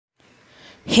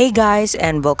Hey guys,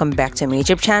 and welcome back to my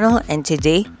YouTube channel, and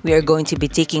today we are going to be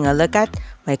taking a look at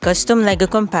my custom LEGO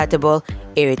compatible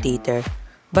Irritator.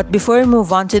 But before we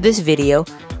move on to this video,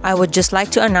 I would just like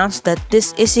to announce that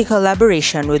this is a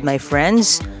collaboration with my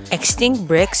friends Extinct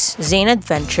Bricks, Zane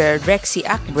Adventure,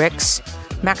 Rexy-ACT Bricks,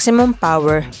 Maximum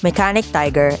Power, Mechanic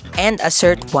Tiger, and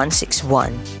Asert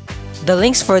 161. The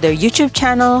links for their YouTube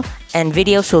channel and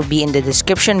videos will be in the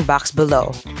description box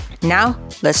below. Now,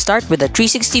 let's start with a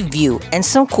 360 view and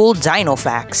some cool dino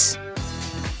facts.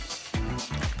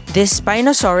 This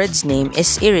Spinosaurid's name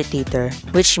is Irritator,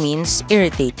 which means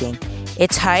irritating.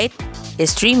 Its height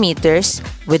is 3 meters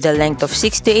with a length of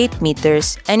 6 to 8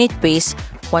 meters and it weighs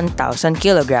 1,000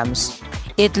 kilograms.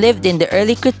 It lived in the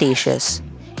early Cretaceous.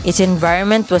 Its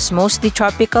environment was mostly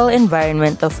tropical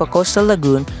environment of a coastal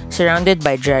lagoon surrounded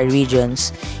by dry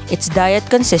regions. Its diet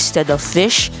consisted of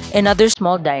fish and other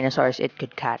small dinosaurs it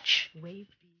could catch.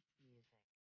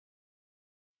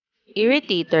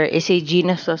 Irritator is a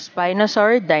genus of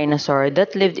Spinosaurid dinosaur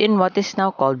that lived in what is now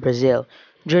called Brazil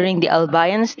during the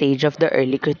Albian stage of the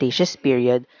early Cretaceous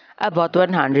period, about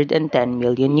 110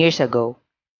 million years ago.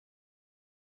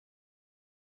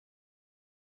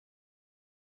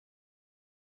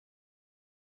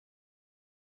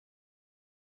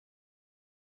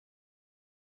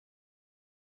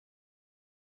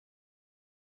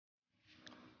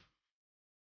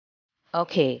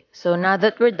 Okay, so now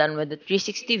that we're done with the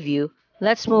 360 view,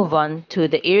 let's move on to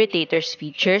the Irritator's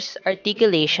features,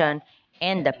 articulation,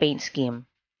 and the paint scheme.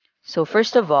 So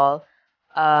first of all,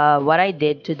 what I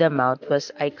did to the mouth was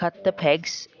I cut the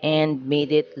pegs and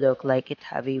made it look like it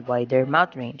have a wider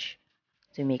mouth range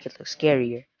to make it look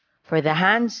scarier. For the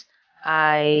hands,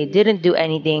 I didn't do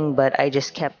anything, but I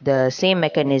just kept the same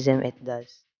mechanism it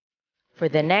does. For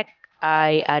the neck,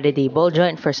 I added a ball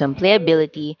joint for some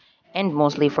playability and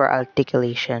mostly for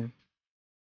articulation.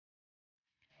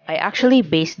 I actually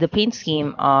based the paint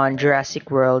scheme on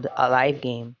Jurassic World Alive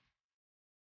game.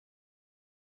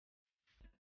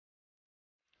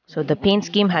 So the paint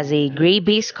scheme has a gray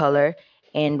base color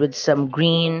and with some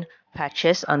green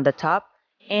patches on the top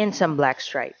and some black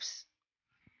stripes.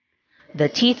 The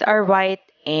teeth are white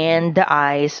and the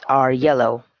eyes are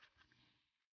yellow.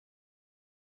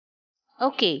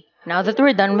 Okay, now that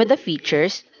we're done with the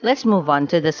features, let's move on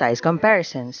to the size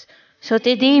comparisons. So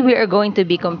today we are going to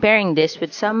be comparing this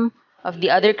with some of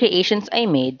the other creations I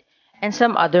made and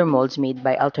some other molds made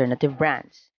by alternative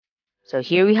brands. So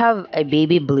here we have a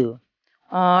baby blue.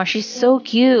 Aw, she's so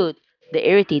cute. The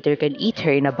Irritator can eat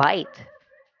her in a bite.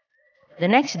 The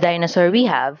next dinosaur we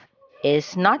have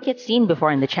is not yet seen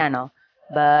before in the channel,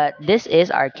 but this is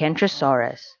our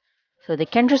Kentrosaurus. So the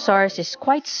Kentrosaurus is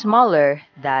quite smaller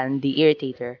than the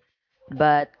Irritator,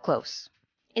 but close.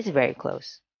 It's very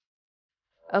close.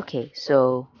 Okay,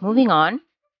 so moving on.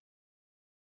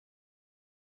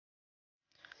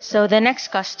 So the next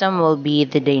custom will be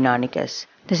the Deinonychus.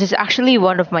 This is actually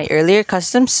one of my earlier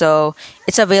customs, so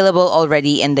it's available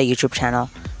already in the YouTube channel.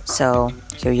 So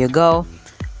here you go.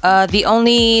 The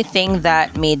only thing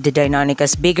that made the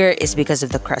Deinonychus bigger is because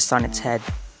of the crest on its head.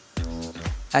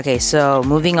 Okay, so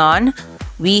moving on,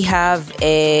 we have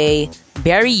a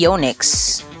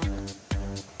Baryonyx.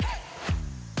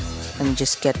 Let me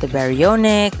just get the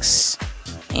Baryonyx.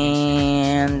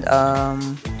 And,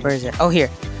 where is it? Oh, here.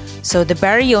 So the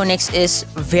Baryonyx is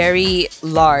very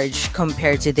large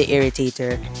compared to the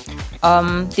Irritator.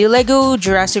 The LEGO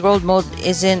Jurassic World mode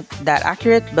isn't that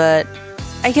accurate, but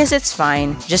I guess it's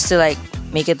fine, just to like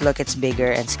make it look it's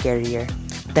bigger and scarier.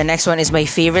 The next one is my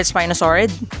favorite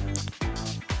Spinosaurid.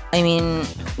 I mean,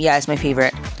 yeah, it's my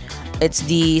favorite. It's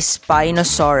the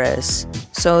Spinosaurus.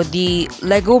 So the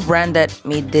LEGO brand that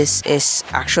made this is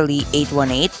actually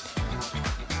 818.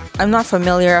 I'm not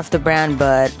familiar of the brand,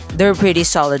 but they're a pretty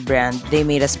solid brand. They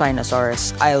made a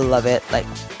Spinosaurus. I love it. Like,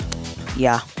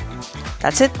 yeah.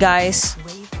 That's it, guys.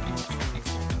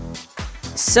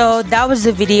 So that was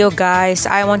the video, guys.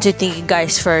 I want to thank you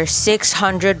guys for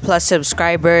 600 plus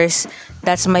subscribers.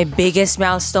 That's my biggest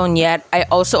milestone yet. I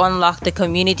also unlocked the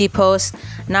community post.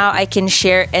 Now I can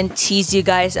share and tease you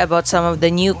guys about some of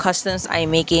the new customs I'm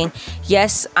making.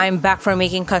 Yes, I'm back for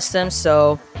making customs,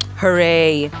 so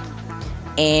hooray.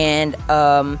 And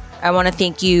I want to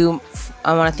thank you.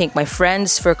 I want to thank my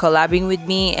friends for collabing with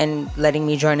me and letting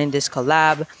me join in this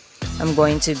collab. I'm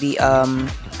going to be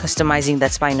customizing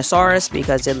that Spinosaurus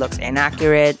because it looks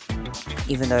inaccurate,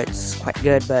 even though it's quite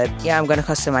good. But yeah, I'm gonna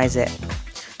customize it.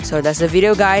 So that's the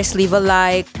video, guys. Leave a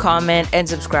like, comment, and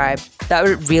subscribe. That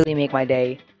would really make my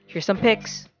day. Here's some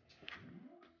pics.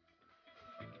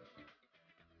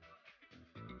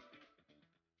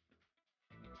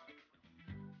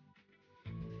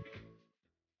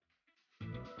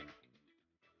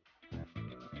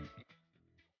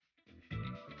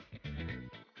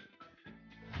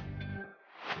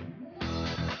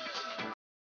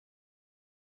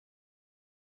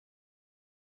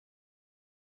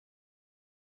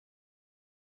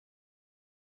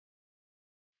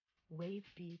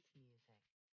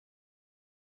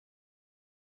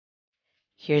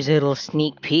 Here's a little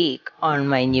sneak peek on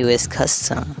my newest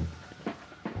custom.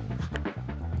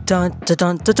 Dun dun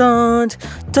dun dun dun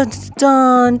dun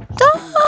dun dun.